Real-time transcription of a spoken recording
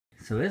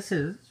So this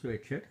is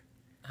Richard.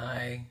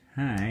 Hi.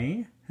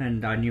 Hi,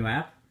 and our new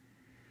app.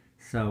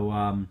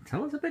 So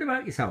tell us a bit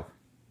about yourself.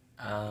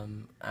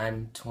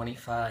 I'm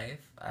 25.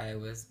 I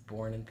was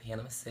born in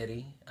Panama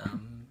City.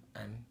 I'm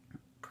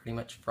pretty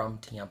much from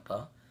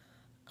Tampa.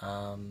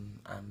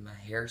 I'm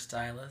a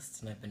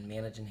hairstylist, and I've been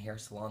managing hair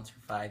salons for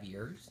 5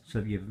 years. So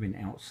have you ever been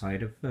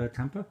outside of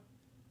Tampa?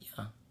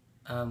 Yeah.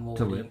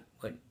 To live?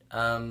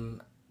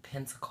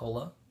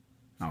 Pensacola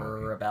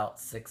for about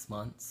 6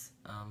 months.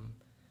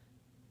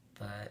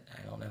 But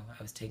I don't know. I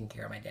was taking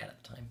care of my dad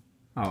at the time.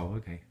 Oh,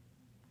 okay.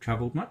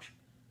 Traveled much?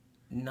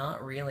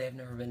 Not really. I've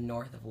never been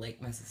north of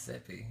Lake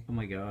Mississippi. Oh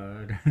my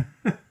god.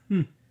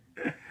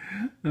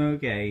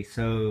 Okay,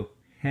 so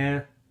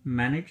hair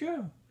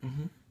manager?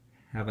 Mm-hmm.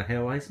 Have a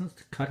hair license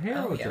to cut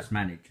hair or just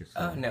manage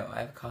yourself? Oh, no.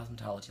 I have a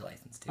cosmetology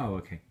license, too. Oh,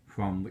 okay.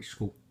 From which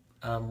school?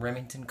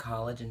 Remington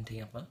College in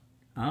Tampa.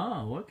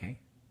 Oh, okay.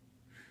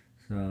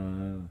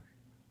 So,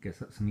 guess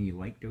that's something you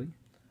like doing?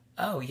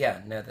 Oh,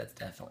 yeah. No, that's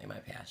definitely my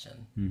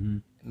passion. Mm-hmm.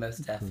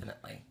 Most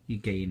definitely. You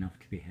gay enough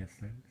to be a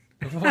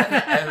hairstylist?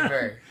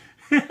 Whatever.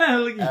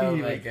 Look at Oh,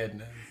 you. my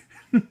goodness.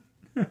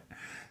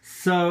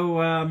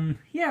 So,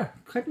 yeah,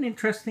 quite an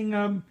interesting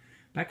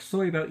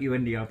backstory about you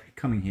ending up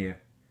coming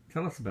here.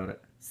 Tell us about it.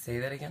 Say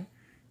that again?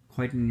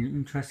 Quite an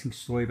interesting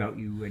story about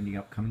you ending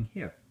up coming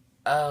here.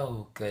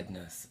 Oh,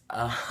 goodness.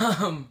 A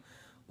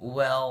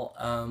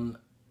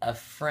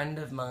friend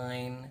of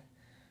mine,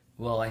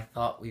 well, I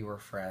thought we were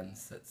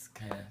friends. That's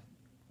kind of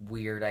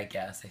weird, I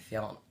guess.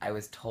 I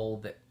was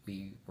told that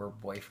we were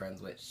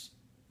boyfriends, which,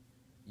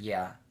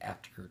 yeah,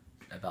 after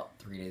about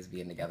 3 days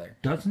being together.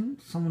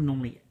 Doesn't someone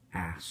normally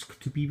ask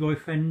to be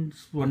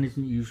boyfriends? One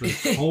isn't usually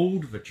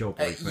told that you're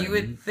boyfriends. You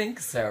would think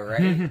so,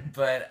 right?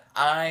 But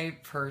I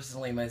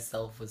personally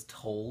myself was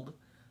told,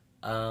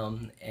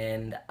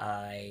 and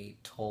I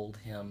told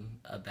him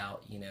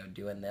about,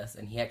 doing this,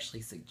 and he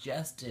actually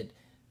suggested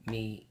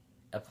me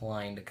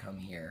applying to come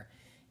here.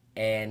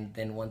 And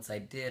then once I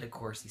did, of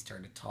course, he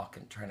started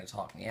trying to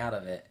talk me out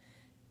of it.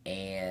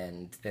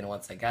 And then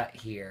once I got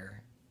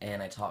here,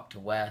 and I talked to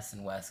Wes,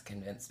 and Wes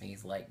convinced me,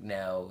 he's like,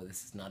 no,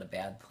 this is not a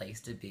bad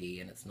place to be,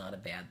 and it's not a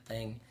bad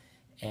thing.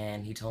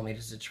 And he told me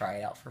just to try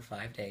it out for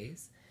 5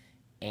 days.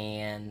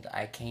 And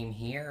I came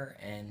here,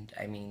 and,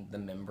 the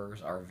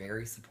members are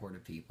very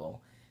supportive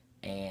people.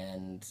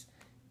 And,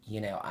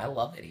 I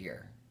love it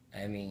here.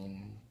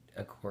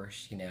 Of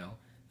course,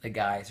 the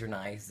guys are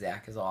nice,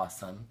 Zach is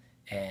awesome,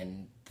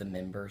 and the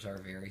members are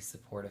very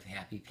supportive,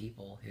 happy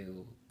people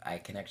who I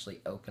can actually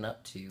open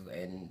up to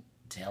and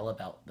tell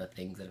about the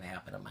things that have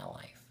happened in my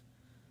life.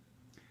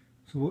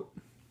 So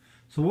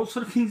what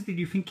sort of things did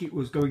you think it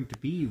was going to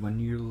be when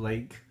you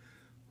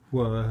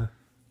were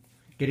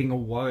getting all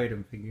worried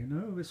and thinking,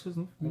 no, this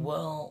wasn't for me?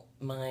 Well,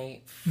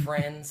 my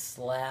friend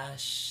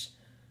slash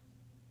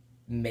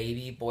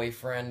maybe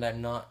boyfriend,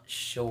 I'm not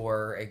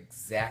sure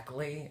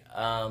exactly.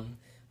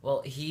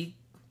 He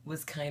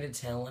was kind of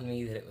telling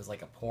me that it was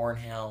like a porn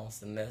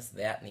house and this,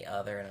 that, and the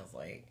other, and I was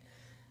like,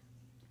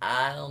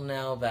 I don't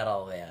know about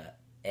all that.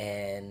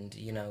 And,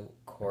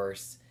 of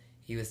course,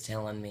 he was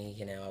telling me,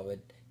 I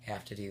would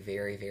have to do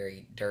very,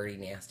 very dirty,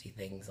 nasty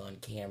things on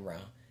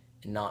camera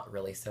and not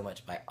really so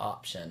much by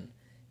option.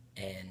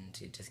 And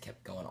it just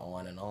kept going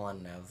on, and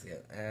I was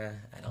like,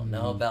 I don't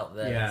know about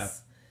this. Yeah.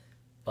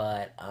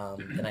 But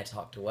then I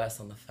talked to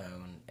Wes on the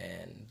phone,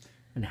 and...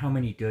 And how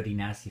many dirty,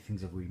 nasty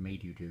things have we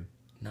made you do?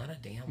 Not a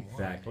damn one.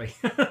 Exactly.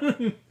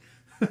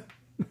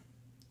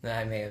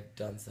 I may have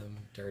done some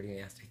dirty,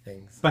 nasty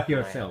things by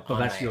yourself, but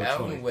that's your choice.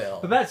 Own will.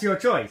 But that's your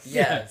choice.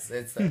 Yes,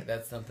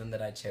 that's something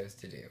that I chose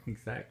to do.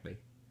 Exactly.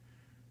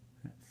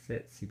 That's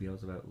it.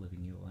 CBL's about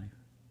living your life,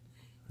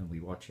 and we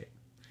watch it.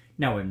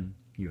 Now, when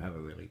you have a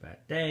really bad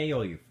day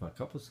or you fuck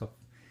up with stuff,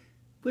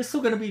 we're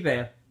still going to be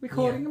there,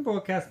 recording and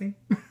broadcasting.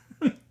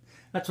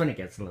 That's when it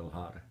gets a little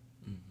harder.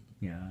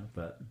 Mm-hmm. Yeah,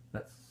 but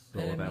that's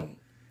all about.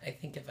 I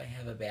think if I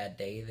have a bad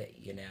day, that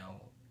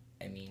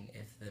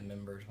if the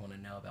members want to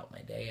know about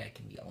my day, I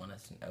can be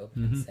honest and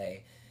open and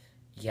say,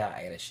 yeah,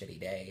 I had a shitty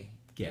day.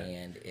 Yeah,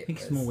 and I think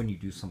it's more when you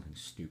do something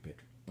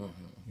stupid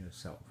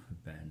yourself,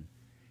 then,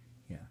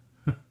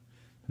 the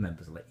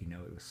members let you know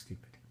it was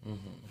stupid.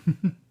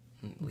 Mm-hmm.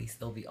 At least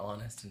they'll be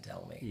honest and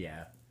tell me.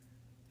 Yeah.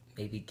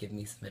 Maybe give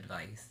me some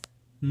advice.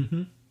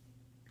 Mm-hmm.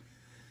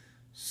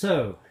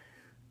 So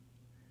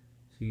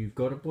you've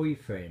got a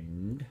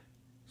boyfriend,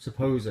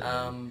 supposedly.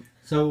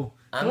 So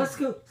let's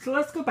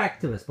go back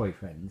to this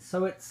boyfriend.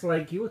 So it's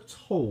like you were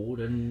told,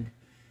 and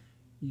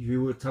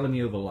you were telling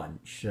me over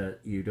lunch that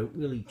you don't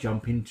really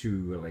jump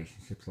into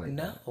relationships like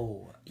that.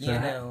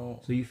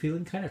 No, So you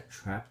feeling kind of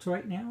trapped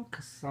right now?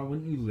 Because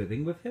aren't you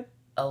living with him?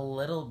 A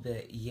little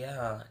bit,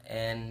 yeah.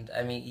 And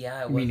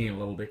yeah. Meaning a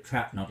little bit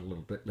trapped, not a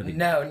little bit living.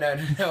 No, a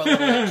little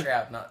bit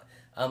trapped, not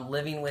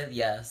living with,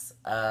 yes.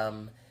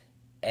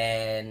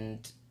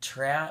 And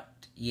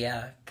trapped.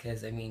 Yeah,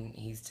 because,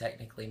 he's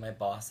technically my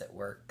boss at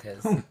work,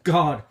 because... Oh,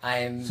 God.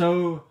 I'm...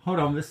 So, hold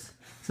on. This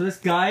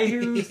guy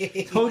who's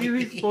told you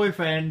he's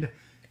boyfriend,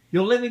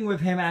 you're living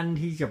with him and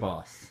he's your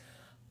boss.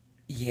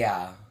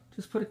 Yeah.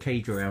 Just put a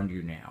cage around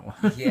you now.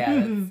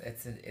 Yeah,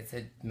 it's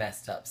a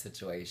messed up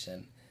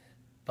situation.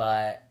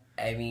 But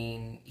I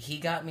mean, he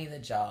got me the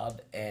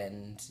job,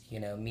 and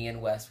me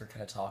and Wes were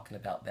kind of talking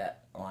about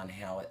that on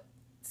how it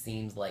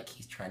seems like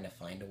he's trying to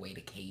find a way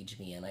to cage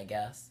me in, I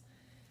guess.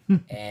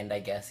 And I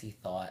guess he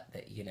thought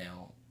that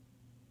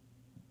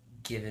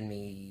giving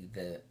me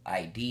the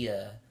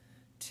idea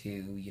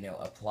to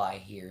apply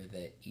here,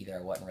 that either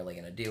I wasn't really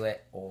going to do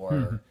it,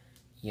 or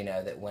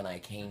that when I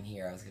came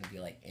here I was going to be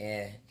like,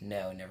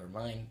 no, never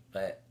mind.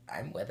 But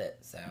I'm with it,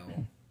 so.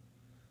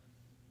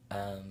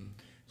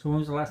 So when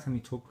was the last time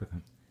you talked with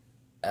him?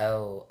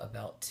 Oh,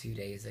 about 2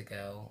 days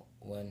ago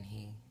when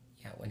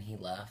he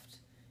left.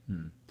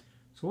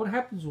 So what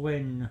happens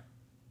when?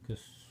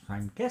 Because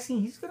I'm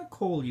guessing he's going to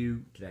call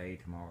you today,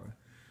 tomorrow,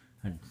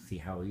 and see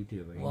how you're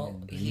doing.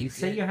 Well, and you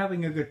say you're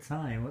having a good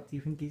time. What do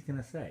you think he's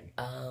going to say?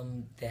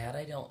 That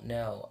I don't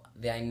know.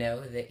 I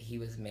know that he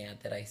was mad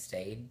that I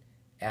stayed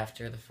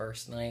after the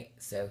first night,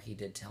 so he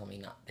did tell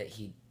me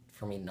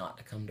for me not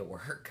to come to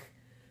work.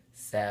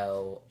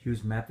 So he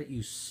was mad that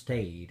you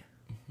stayed.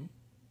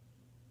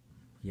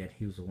 Yet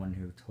he was the one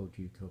who told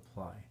you to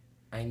apply.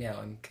 I know,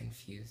 I'm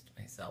confused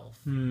myself.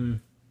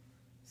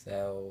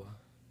 So,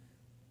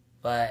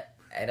 but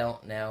I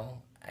don't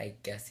know. I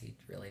guess he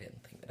really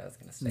didn't think that I was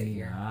going to stay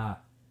here.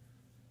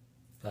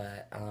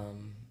 But,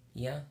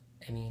 yeah.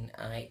 I mean,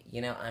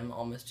 I'm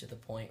almost to the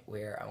point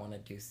where I want to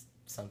do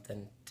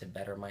something to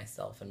better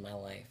myself in my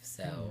life.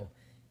 So,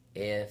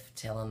 if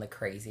telling the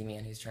crazy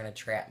man who's trying to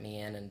trap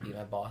me in and be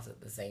my boss at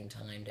the same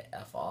time to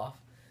F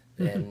off,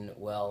 then,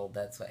 well,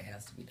 that's what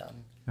has to be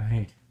done.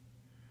 Right.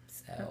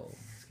 So.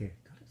 God,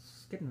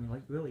 it's getting,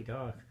 really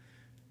dark.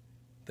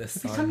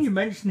 Every time you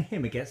mention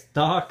him, it gets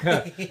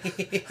darker.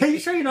 Are you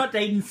sure you're not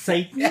dating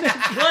Satan?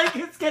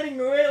 It's getting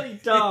really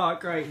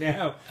dark right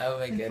now. Oh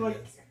my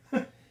goodness.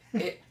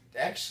 It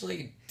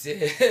actually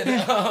did.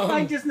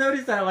 I just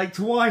noticed that,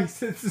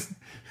 twice. It's...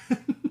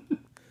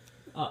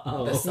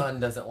 The sun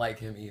doesn't like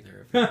him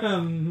either.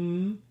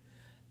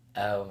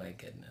 Oh my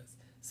goodness.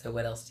 So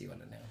what else do you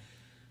want to know?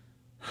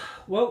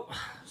 Well,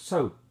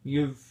 so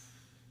you've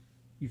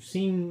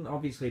seen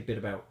obviously a bit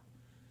about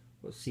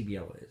what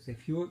CBL is.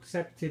 If you were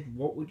accepted,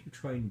 what would you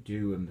try and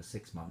do in the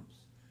 6 months?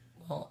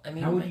 Well, I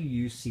mean, how would you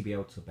use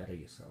CBL to better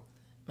yourself?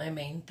 My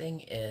main thing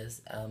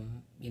is,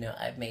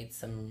 I've made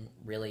some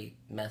really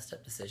messed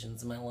up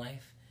decisions in my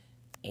life,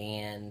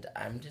 and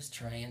I'm just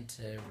trying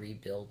to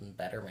rebuild and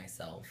better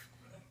myself.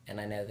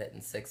 And I know that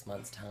in 6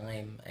 months'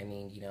 time, I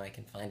mean, I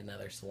can find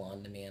another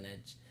salon to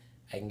manage.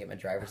 I can get my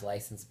driver's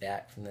license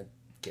back from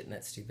getting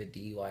that stupid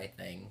DUI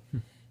thing.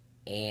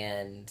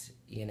 And,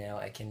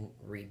 I can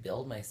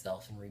rebuild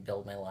myself and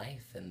rebuild my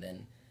life. And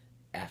then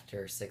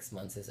after 6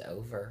 months is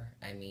over,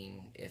 I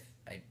mean, if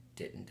I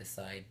didn't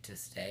decide to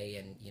stay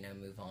and,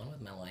 move on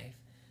with my life,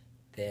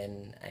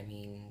 then, I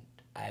mean,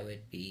 I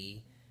would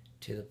be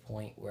to the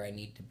point where I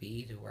need to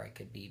be, to where I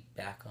could be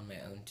back on my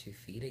own 2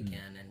 feet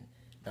again and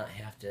not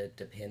have to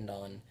depend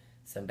on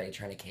somebody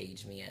trying to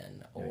cage me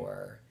in,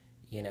 or,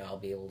 I'll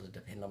be able to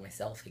depend on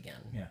myself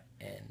again. Yeah.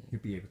 And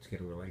you'll be able to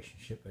get a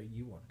relationship that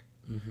you want.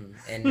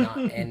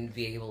 And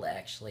be able to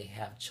actually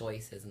have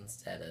choices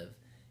instead of,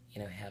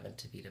 having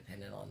to be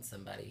dependent on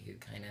somebody who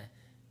kind of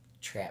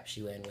traps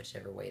you in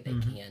whichever way they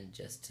can,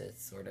 just to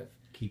sort of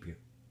keep you.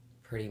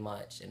 Pretty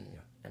much. And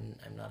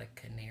I'm not a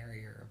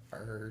canary or a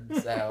bird,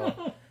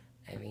 so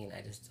I mean,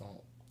 I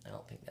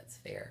don't think that's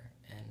fair.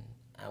 And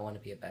I want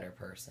to be a better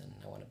person.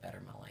 I want to better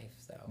my life.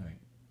 So. Right.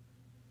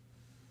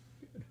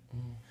 Good.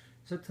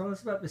 So tell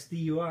us about this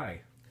DUI.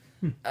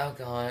 Oh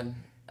God.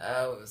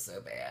 Oh, it was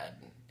so bad.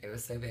 It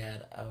was so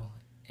bad. Oh,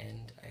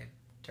 and I have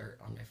dirt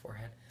on my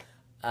forehead.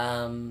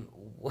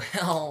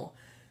 Well,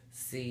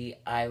 see,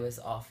 I was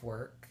off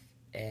work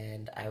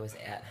and I was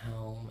at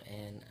home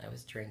and I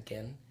was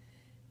drinking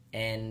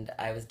and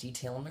I was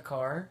detailing my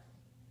car,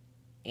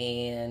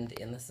 and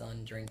in the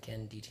sun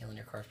drinking. Detailing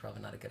your car is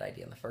probably not a good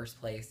idea in the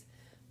first place,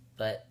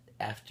 but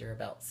after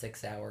about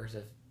 6 hours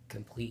of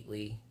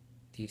completely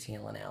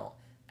detailing out,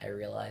 I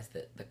realized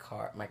that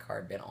my car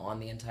had been on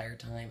the entire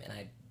time and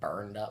I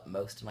burned up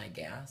most of my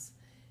gas.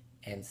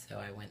 And so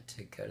I went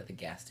to go to the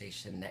gas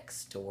station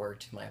next door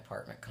to my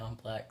apartment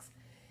complex.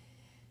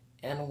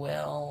 And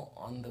well,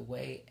 on the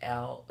way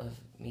out of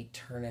me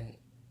turning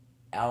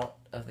out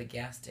of the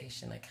gas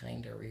station, I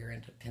kind of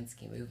rear-ended a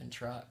Penske moving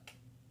truck,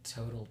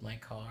 totaled my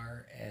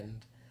car,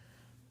 and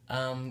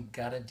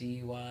got a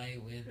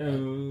DUI with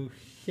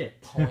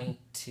shit.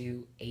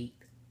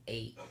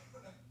 .288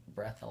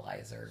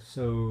 breathalyzer.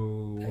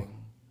 So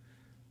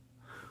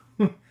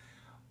thing.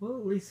 Well,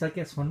 at least I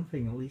guess one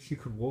thing, at least you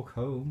could walk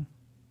home.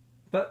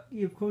 But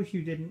of course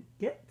you didn't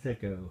get to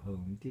go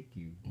home, did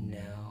you?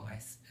 No, I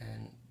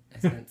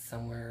spent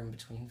somewhere in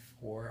between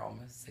 4,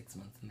 almost 6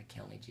 months in the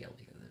county jail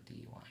because of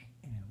DUI.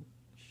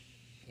 Ouch.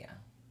 Yeah.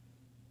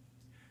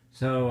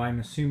 So I'm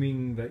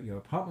assuming that your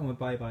apartment went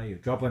bye-bye, your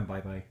job went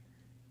bye-bye.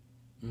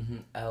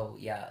 Oh,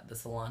 yeah, the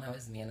salon I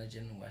was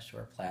managing in West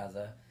Shore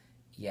Plaza,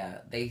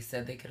 yeah, they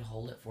said they could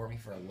hold it for me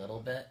for a little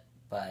bit,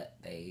 but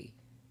they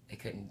they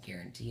couldn't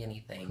guarantee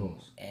anything. Of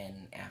course.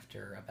 And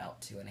after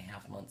about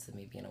 2.5 months of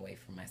me being away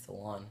from my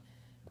salon,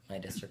 my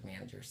district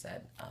manager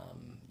said,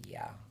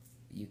 yeah,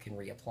 you can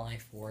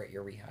reapply for it,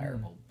 you're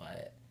rehireable,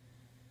 but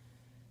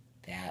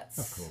that's...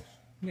 Of course.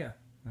 Yeah.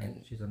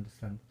 And she's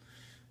understandable.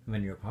 And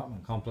then your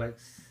apartment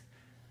complex.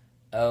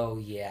 Oh,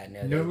 yeah,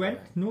 no. No rent,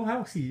 no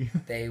housey.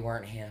 They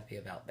weren't happy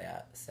about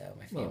that, so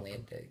my family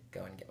had to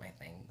go and get my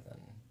things,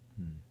 and,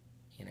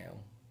 you know,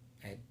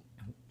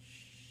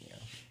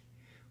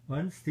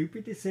 One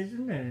stupid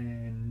decision,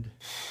 and...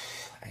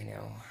 I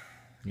know.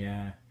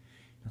 Yeah.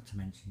 Not to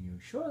mention your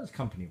insurance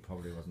company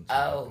probably wasn't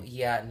so happy.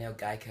 Yeah, no,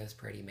 Geico's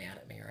pretty mad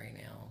at me right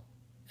now.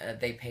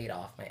 They paid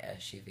off my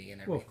SUV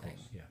and everything. Well, of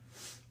course, yeah.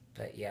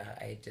 But yeah,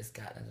 I had just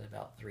gotten it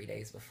about 3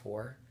 days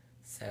before,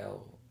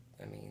 so,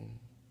 I mean,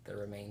 the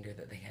remainder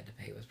that they had to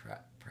pay was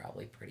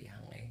probably pretty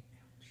high.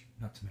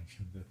 Not to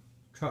mention the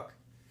truck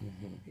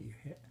that you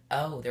hit.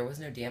 Oh, there was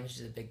no damage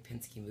to the big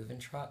Penske moving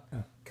truck,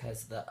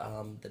 because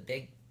the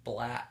big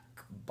black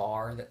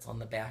bar that's on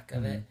the back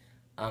of it,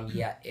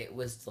 yeah, it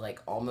was like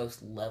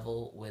almost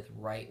level with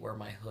right where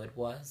my hood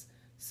was.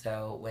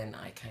 So when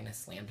I kind of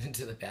slammed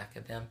into the back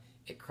of them,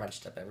 it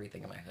crunched up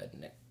everything in my hood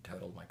and it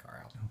totaled my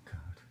car out. Oh God.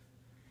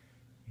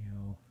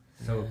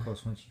 So of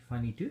course, once you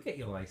finally do get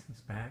your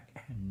license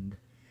back and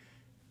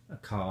a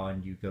car,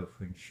 and you go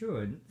for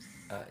insurance,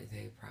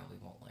 they probably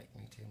won't like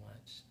me too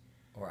much,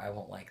 or I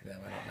won't like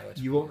them. I don't know. Which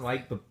you won't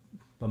like the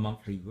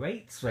monthly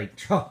rates, like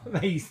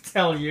they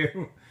tell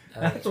you.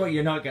 That's what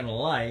you're not gonna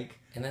like.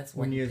 And that's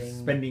when you're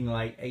spending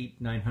like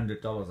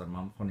 $800-900 a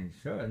month on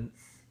insurance.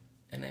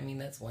 And I mean,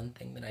 that's one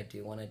thing that I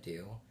do want to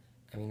do.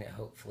 I mean,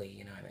 hopefully,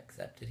 you know, I'm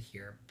accepted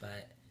here,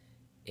 but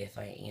if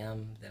I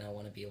am, then I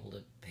want to be able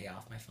to pay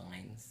off my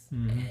fines,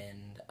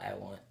 and I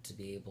want to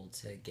be able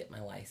to get my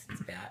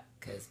license back,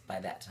 because by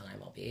that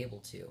time I'll be able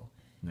to,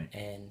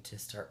 and to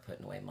start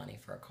putting away money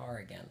for a car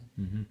again.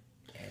 And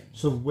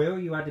so where are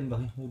you at in the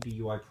whole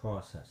DUI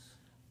process?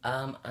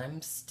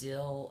 I'm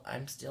still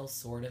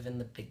sort of in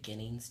the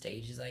beginning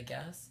stages, I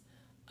guess.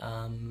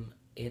 I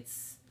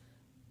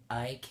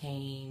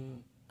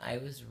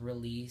was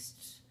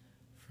released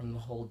from the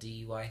whole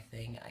DUI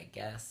thing, I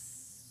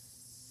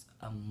guess,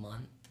 a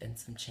month and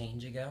some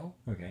change ago.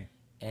 Okay.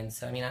 And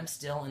so, I mean, I'm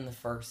still in the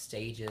first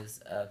stages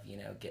of, you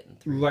know, getting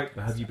through. Right,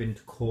 but have you been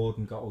to court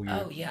and got all your...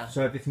 Oh, yeah.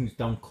 So everything's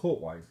done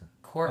court-wise?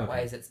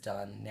 Court-wise, it's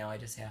done. Now I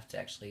just have to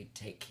actually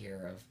take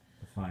care of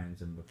the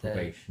fines and the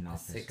probation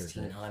officers.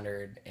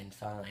 $1,600 in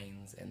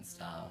fines and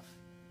stuff.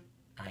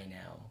 I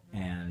know.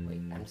 And...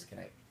 Wait, I'm just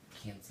going to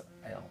cancel.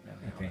 I don't know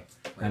how. Okay.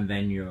 And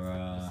then you're...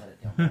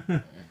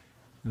 and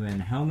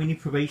then how many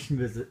probation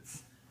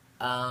visits?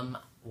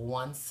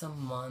 Once a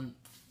month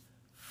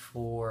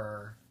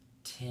for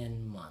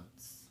 10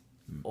 months,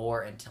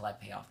 or until I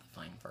pay off the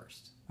fine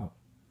first. Oh.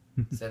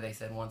 So they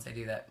said once I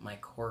do that, my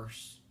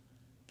course,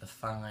 the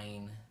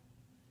fine,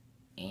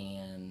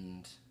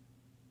 and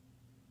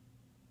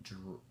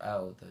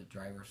the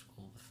driver's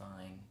school, the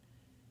fine,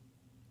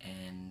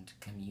 and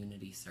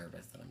community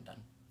service, that I'm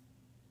done.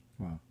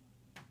 Wow.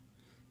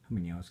 How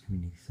many hours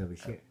community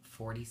service yet?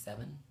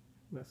 47.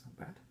 That's not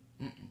bad.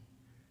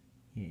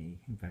 Yeah, you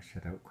can bash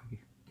that out quick.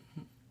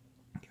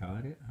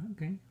 Got it.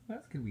 Okay.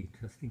 That's going to be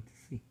interesting to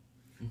see.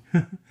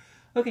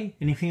 Okay.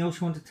 Anything else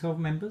you want to tell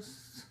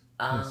members?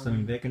 I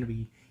mean, they're going to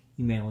be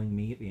emailing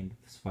me at the end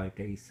of this 5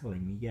 days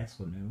telling me yes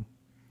or no.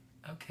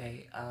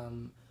 Okay.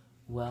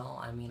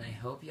 Well, I mean, I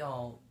hope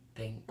y'all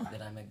think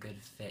that I'm a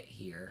good fit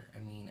here. I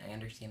mean, I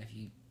understand if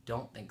you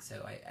don't think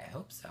so. I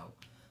hope so.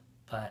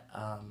 But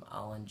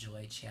I'll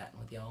enjoy chatting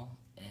with y'all,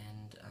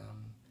 and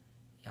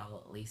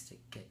y'all at least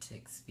get to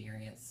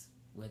experience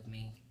with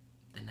me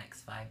the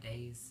next 5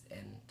 days,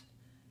 and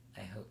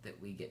I hope that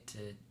we get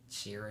to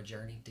share a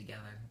journey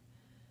together.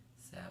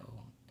 So,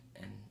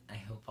 and I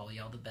hope all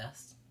y'all the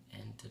best,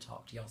 and to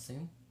talk to y'all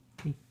soon.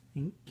 Okay,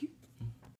 thank you.